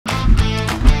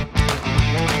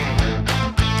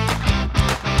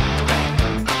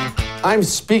I'm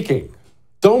speaking.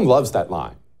 Dome loves that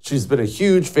line. She's been a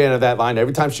huge fan of that line.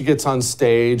 Every time she gets on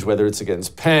stage, whether it's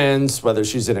against Pence, whether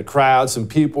she's in a crowd, some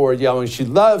people are yelling. She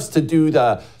loves to do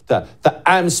the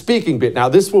I'm speaking bit. Now,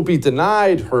 this will be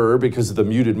denied her because of the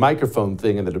muted microphone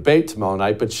thing in the debate tomorrow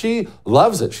night, but she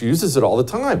loves it. She uses it all the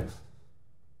time.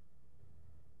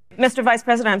 Mr. Vice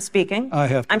President, I'm speaking.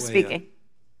 I'm speaking.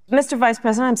 Mr. Vice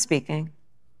President, I'm speaking.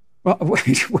 Well,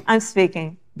 wait. I'm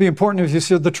speaking. It'd be important if you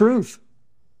said the truth.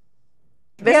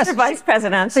 Mr. Vice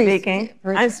President, I'm speaking.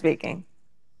 I'm speaking.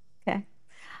 Okay.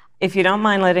 If you don't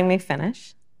mind letting me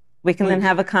finish, we can then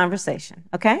have a conversation.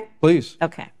 Okay? Please.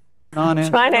 Okay.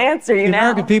 Non-answer. Trying to answer you the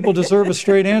now. American people deserve a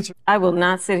straight answer. I will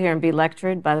not sit here and be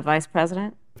lectured by the Vice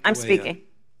President. I'm speaking.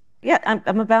 Yeah,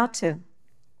 I'm about to.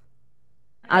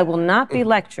 I will not be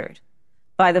lectured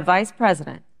by the Vice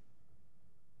President.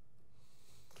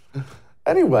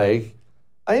 Anyway,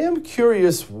 I am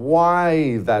curious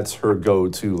why that's her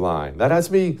go-to line. That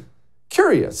has me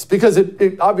curious because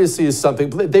it obviously is something,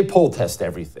 they poll test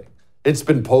everything. It's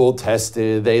been poll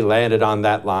tested, they landed on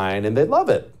that line, and they love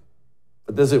it.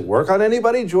 But does it work on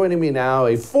anybody? Joining me now,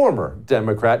 a former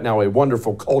Democrat, now a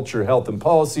wonderful culture, health, and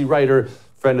policy writer,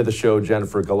 friend of the show,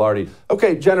 Jennifer Galardi.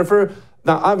 Okay, Jennifer,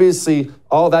 now obviously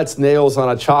all that's nails on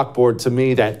a chalkboard to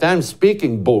me, that I'm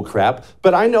speaking bullcrap,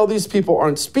 but I know these people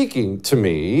aren't speaking to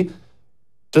me.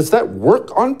 Does that work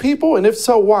on people? And if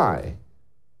so, why?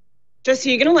 Jesse,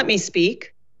 you're going to let me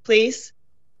speak, please?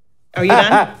 Are you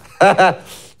done?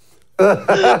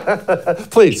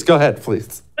 Please, go ahead,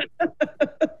 please.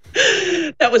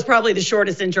 That was probably the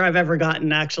shortest intro I've ever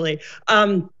gotten, actually.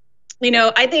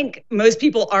 I think most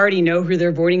people already know who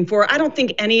they're voting for. I don't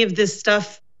think any of this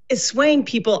stuff is swaying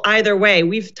people either way.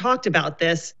 We've talked about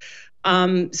this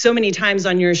so many times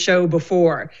on your show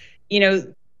before.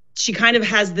 She kind of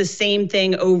has the same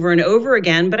thing over and over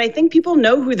again, but I think people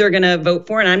know who they're going to vote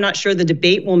for, and I'm not sure the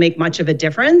debate will make much of a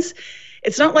difference.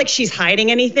 It's not like she's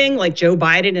hiding anything, like Joe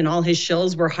Biden and all his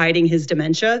shills were hiding his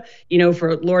dementia,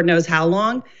 for Lord knows how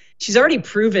long. She's already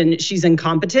proven she's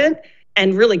incompetent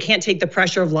and really can't take the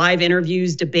pressure of live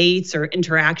interviews, debates, or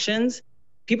interactions.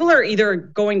 People are either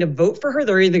going to vote for her,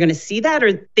 they're either going to see that,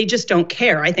 or they just don't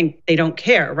care. I think they don't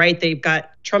care, right? They've got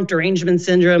Trump derangement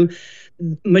syndrome.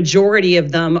 Majority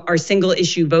of them are single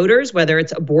issue voters, whether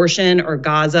it's abortion or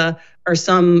Gaza or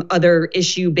some other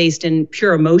issue based in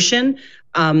pure emotion,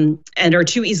 and are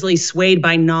too easily swayed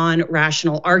by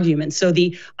non-rational arguments. So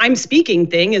the I'm speaking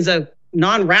thing is a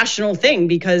non-rational thing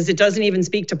because it doesn't even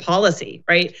speak to policy,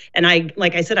 right? And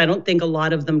like I said, I don't think a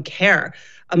lot of them care.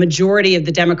 A majority of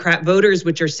the Democrat voters,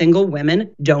 which are single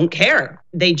women, don't care.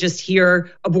 They just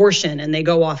hear abortion and they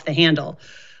go off the handle.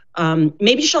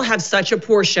 Maybe she'll have such a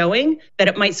poor showing that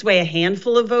it might sway a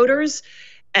handful of voters,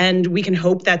 and we can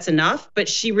hope that's enough. But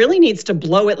she really needs to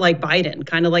blow it like Biden,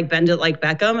 kind of like bend it like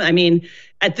Beckham. I mean,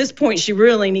 at this point, she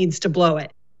really needs to blow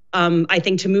it. I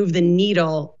think to move the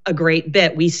needle a great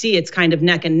bit. We see it's kind of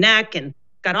neck and neck and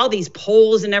got all these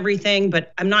polls and everything,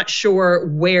 but I'm not sure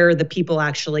where the people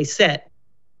actually sit.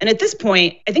 And at this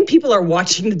point, I think people are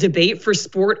watching the debate for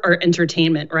sport or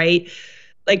entertainment, right?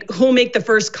 Like who'll make the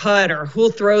first cut or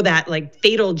who'll throw that like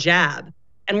fatal jab.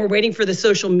 And we're waiting for the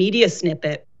social media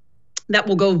snippet that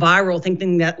will go viral,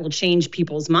 thinking that will change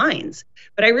people's minds.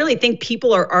 But I really think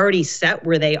people are already set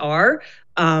where they are.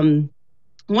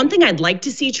 One thing I'd like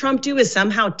to see Trump do is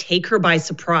somehow take her by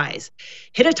surprise,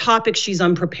 hit a topic she's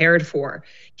unprepared for.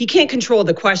 He can't control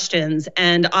the questions,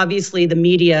 and obviously the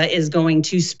media is going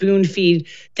to spoon feed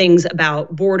things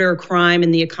about border crime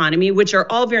and the economy, which are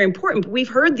all very important. But we've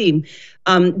heard the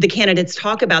candidates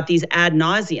talk about these ad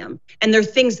nauseum, and they're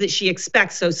things that she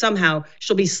expects, so somehow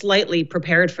she'll be slightly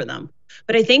prepared for them.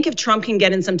 But I think if Trump can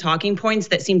get in some talking points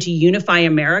that seem to unify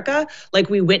America, like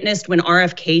we witnessed when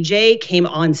RFKJ came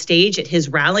on stage at his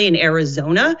rally in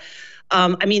Arizona,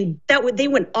 they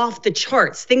went off the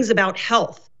charts. Things about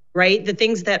health, right? The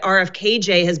things that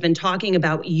RFKJ has been talking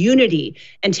about, unity,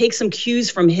 and take some cues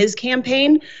from his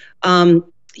campaign.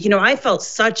 I felt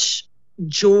such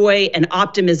joy and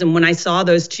optimism when I saw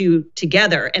those two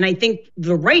together. And I think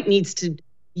the right needs to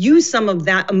use some of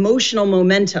that emotional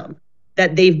momentum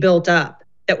that they've built up,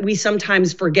 that we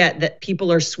sometimes forget that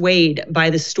people are swayed by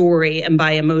the story and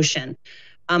by emotion.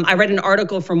 I read an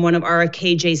article from one of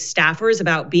RFKJ's staffers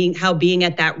about how being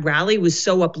at that rally was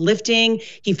so uplifting.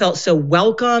 He felt so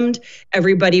welcomed.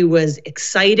 Everybody was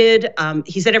excited.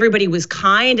 He said everybody was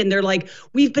kind, and they're like,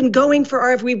 we've been going for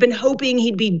RF. We've been hoping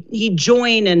he'd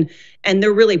join, and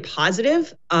they're really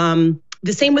positive.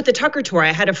 The same with the Tucker tour.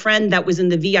 I had a friend that was in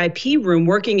the VIP room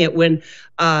working it when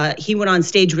he went on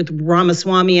stage with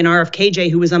Ramaswamy and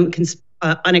RFKJ, who was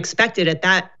unexpected at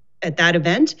that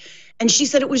event. And she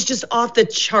said it was just off the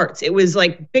charts. It was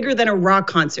like bigger than a rock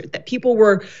concert, that people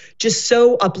were just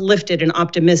so uplifted and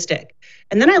optimistic.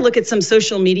 And then I look at some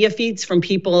social media feeds from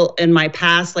people in my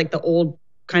past, like the old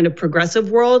kind of progressive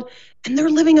world, and they're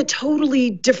living a totally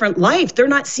different life. They're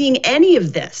not seeing any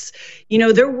of this. You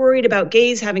know, they're worried about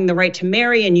gays having the right to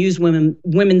marry and use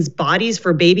women's bodies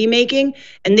for baby making.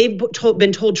 And they've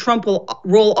been told Trump will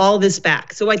roll all this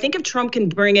back. So I think if Trump can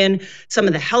bring in some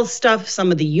of the health stuff,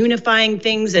 some of the unifying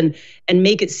things, and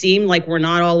make it seem like we're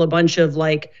not all a bunch of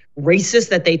like racists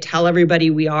that they tell everybody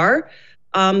we are.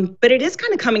 But it is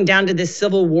kind of coming down to this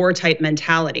Civil War type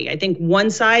mentality. I think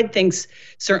one side thinks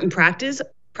certain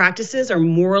practices are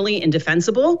morally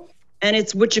indefensible, and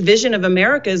it's which vision of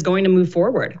America is going to move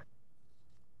forward.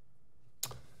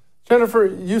 Jennifer,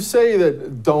 you say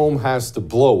that Dome has to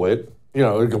blow it. You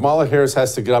know, Kamala Harris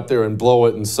has to get up there and blow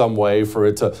it in some way for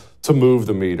it to move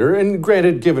the meter. And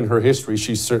granted, given her history,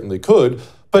 she certainly could.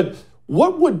 But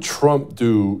what would Trump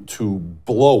do to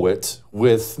blow it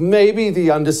with maybe the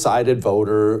undecided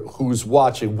voter who's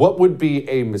watching? What would be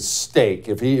a mistake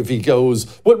if he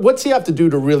goes? What's he have to do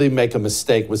to really make a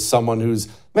mistake with someone who's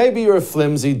maybe you're a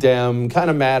flimsy Dem, kind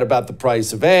of mad about the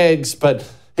price of eggs, but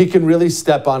he can really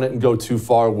step on it and go too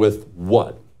far with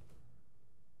what?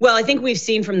 Well, I think we've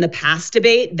seen from the past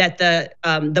debate that the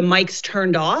mics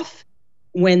turned off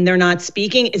when they're not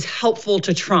speaking is helpful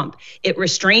to Trump. It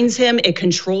restrains him, it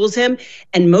controls him.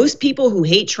 And most people who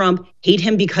hate Trump hate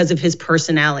him because of his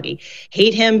personality,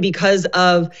 hate him because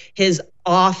of his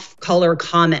off-color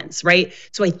comments, right?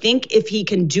 So I think if he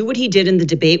can do what he did in the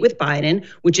debate with Biden,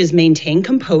 which is maintain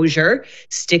composure,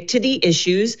 stick to the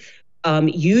issues,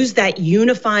 use that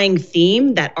unifying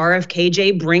theme that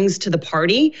RFKJ brings to the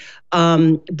party,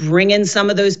 bring in some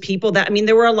of those people that, I mean,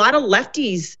 there were a lot of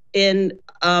lefties in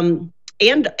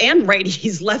and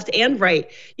righties, left and right.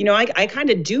 You know, I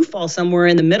kind of do fall somewhere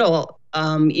in the middle,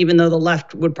 even though the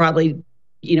left would probably,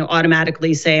 you know,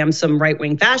 automatically say I'm some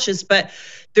right-wing fascist. But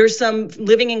there's some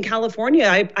living in California.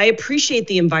 I appreciate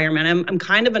the environment. I'm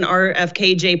kind of an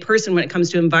RFKJ person when it comes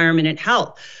to environment and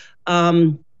health.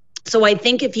 So I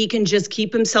think if he can just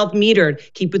keep himself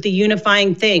metered, keep with the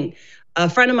unifying thing. A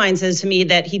friend of mine says to me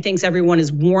that he thinks everyone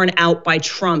is worn out by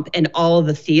Trump and all of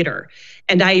the theater.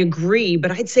 And I agree,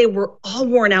 but I'd say we're all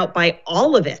worn out by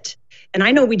all of it. And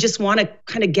I know we just want to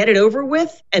kind of get it over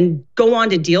with and go on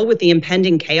to deal with the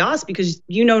impending chaos because,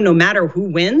 you know, no matter who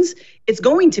wins, it's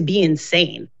going to be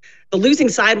insane. The losing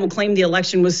side will claim the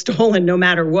election was stolen no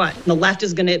matter what. And the left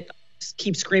is going to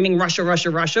keep screaming Russia, Russia,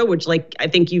 Russia, which, like, I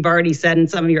think you've already said in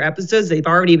some of your episodes, they've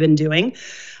already been doing.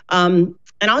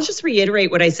 And I'll just reiterate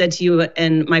what I said to you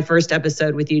in my first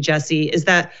episode with you, Jesse, is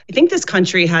that I think this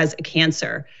country has a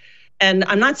cancer. And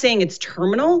I'm not saying it's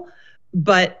terminal,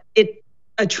 but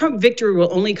a Trump victory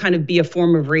will only kind of be a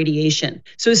form of radiation.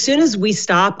 So as soon as we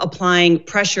stop applying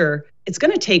pressure, it's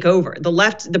going to take over. The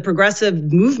left, the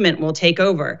progressive movement will take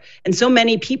over. And so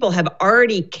many people have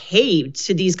already caved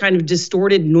to these kind of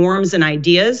distorted norms and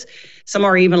ideas. Some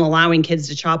are even allowing kids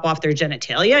to chop off their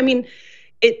genitalia. I mean,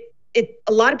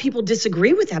 a lot of people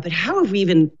disagree with that, but how have we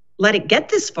even let it get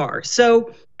this far?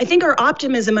 So I think our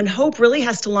optimism and hope really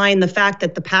has to lie in the fact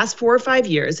that the past 4 or 5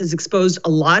 years has exposed a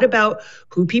lot about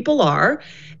who people are.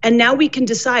 And now we can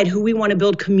decide who we want to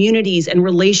build communities and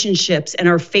relationships and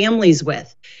our families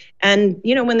with. And,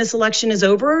 you know, when this election is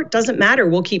over, it doesn't matter.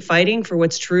 We'll keep fighting for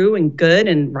what's true and good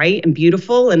and right and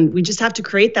beautiful. And we just have to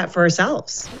create that for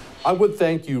ourselves. I would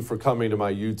thank you for coming to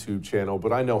my YouTube channel,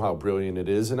 but I know how brilliant it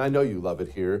is, and I know you love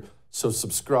it here. So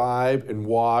subscribe and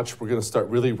watch. We're going to start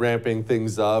really ramping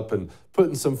things up and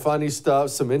putting some funny stuff,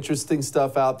 some interesting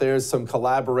stuff out there, some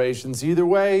collaborations. Either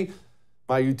way,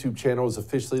 my YouTube channel is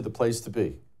officially the place to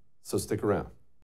be. So stick around.